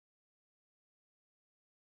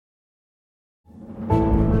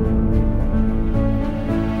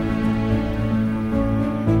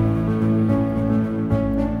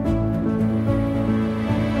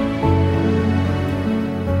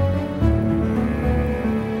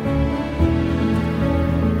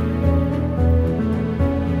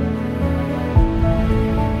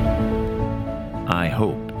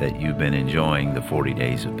been enjoying the 40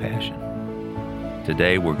 Days of Passion.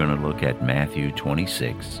 Today we're going to look at Matthew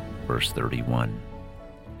 26, verse 31.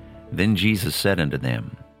 Then Jesus said unto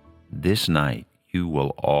them, This night you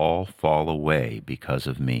will all fall away because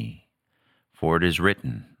of me. For it is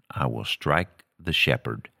written, I will strike the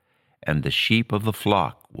shepherd, and the sheep of the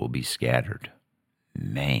flock will be scattered.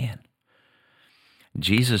 Man,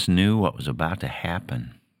 Jesus knew what was about to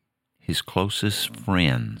happen. His closest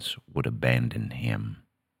friends would abandon him.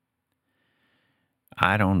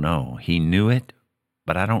 I don't know. He knew it,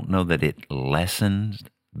 but I don't know that it lessened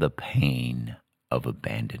the pain of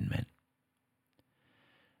abandonment.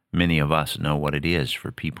 Many of us know what it is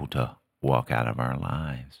for people to walk out of our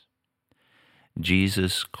lives.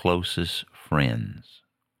 Jesus' closest friends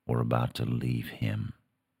were about to leave him.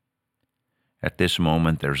 At this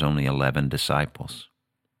moment, there's only 11 disciples.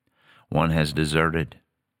 One has deserted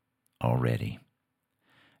already.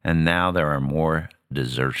 And now there are more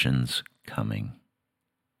desertions coming.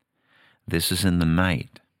 This is in the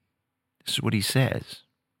night. This is what he says.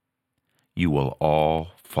 You will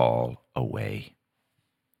all fall away.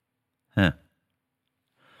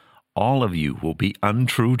 All of you will be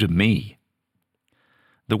untrue to me.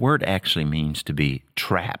 The word actually means to be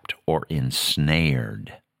trapped or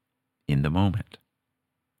ensnared in the moment.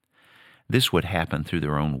 This would happen through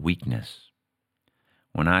their own weakness.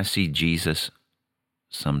 When I see Jesus,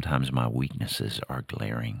 sometimes my weaknesses are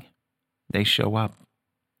glaring. They show up.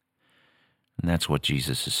 And that's what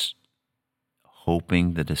Jesus is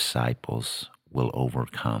hoping the disciples will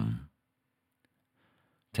overcome.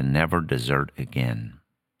 To never desert again.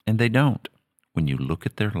 And they don't. When you look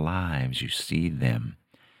at their lives, you see them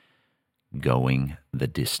going the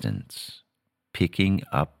distance, picking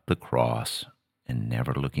up the cross and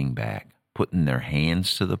never looking back, putting their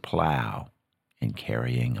hands to the plow and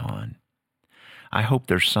carrying on. I hope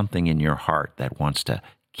there's something in your heart that wants to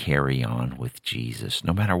carry on with Jesus,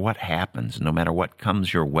 no matter what happens, no matter what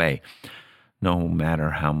comes your way, no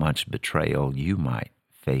matter how much betrayal you might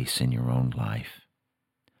face in your own life.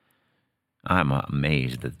 I'm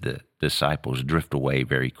amazed that the disciples drift away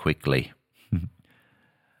very quickly.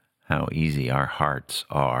 How easy our hearts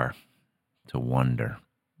are to wander.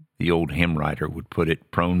 The old hymn writer would put it,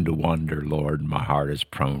 prone to wander, Lord, my heart is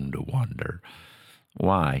prone to wander.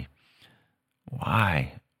 Why?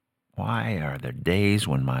 Why are there days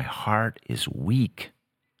when my heart is weak?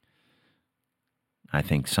 I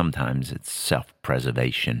think sometimes it's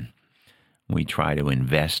self-preservation. We try to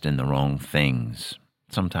invest in the wrong things.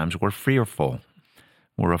 Sometimes we're fearful.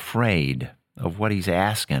 We're afraid of what he's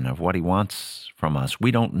asking, of what he wants from us.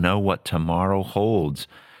 We don't know what tomorrow holds.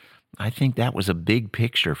 I think that was a big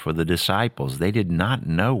picture for the disciples. They did not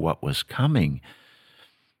know what was coming.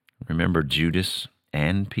 Remember Judas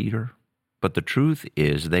and Peter? But the truth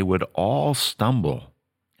is they would all stumble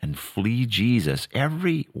and flee Jesus,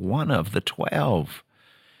 every one of the 12.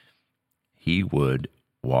 He would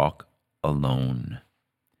walk alone.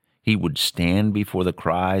 He would stand before the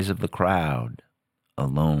cries of the crowd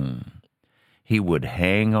alone. He would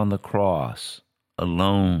hang on the cross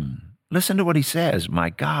alone. Listen to what he says. My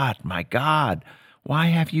God, why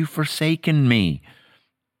have you forsaken me?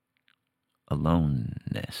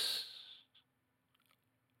 Aloneness.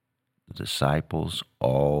 The disciples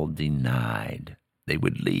all denied they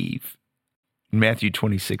would leave. In Matthew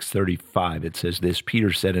 26:35, it says this,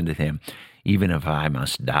 Peter said unto him, Even if I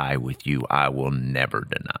must die with you, I will never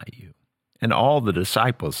deny you. And all the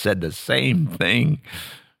disciples said the same thing.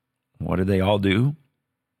 What did they all do?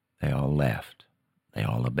 They all left. They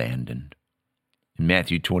all abandoned. In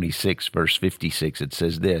Matthew 26, verse 56, it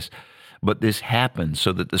says this, But this happened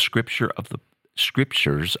so that the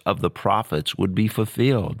scriptures of the prophets would be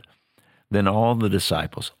fulfilled. Then all the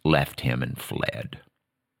disciples left him and fled.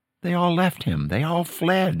 They all left him. They all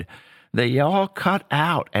fled. They all cut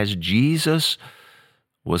out as Jesus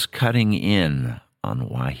was cutting in on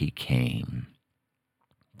why he came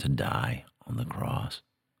to die on the cross.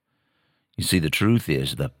 You see, the truth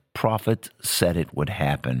is the prophet said it would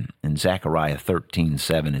happen. In Zechariah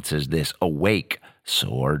 13:7, it says this, Awake,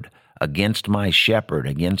 sword, against my shepherd,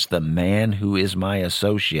 against the man who is my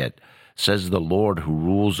associate, says the Lord who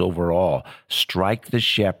rules over all. Strike the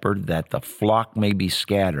shepherd that the flock may be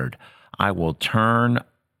scattered. I will turn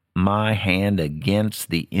my hand against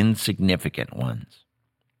the insignificant ones.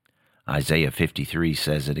 Isaiah 53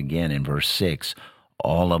 says it again in verse 6.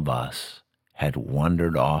 All of us had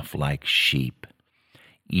wandered off like sheep.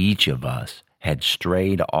 Each of us had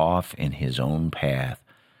strayed off in his own path,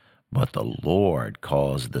 but the Lord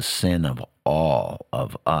caused the sin of all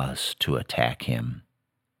of us to attack him.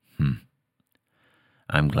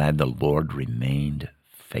 I'm glad the Lord remained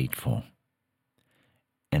faithful.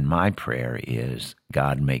 And my prayer is,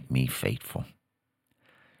 God, make me faithful.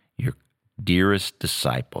 Your dearest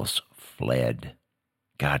disciples fled.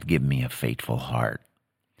 God, give me a faithful heart.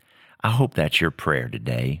 I hope that's your prayer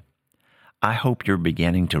today. I hope you're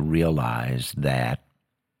beginning to realize that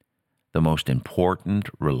the most important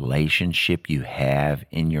relationship you have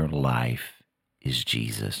in your life is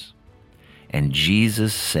Jesus. And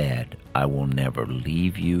Jesus said, I will never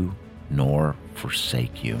leave you nor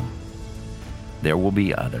forsake you. There will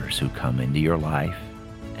be others who come into your life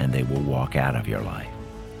and they will walk out of your life.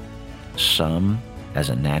 Some as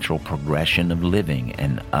a natural progression of living,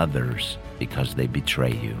 and others because they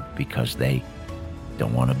betray you, because they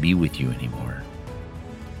don't want to be with you anymore.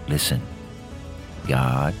 Listen,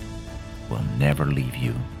 God will never leave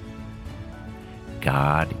you.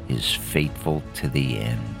 God is faithful to the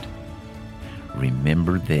end.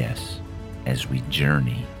 Remember this as we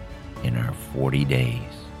journey in our 40 days.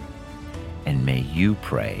 And may you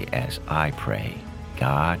pray as I pray,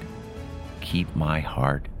 God, keep my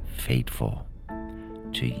heart faithful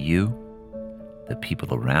to you, the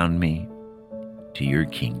people around me, to your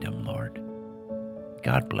kingdom, Lord.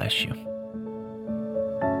 God bless you.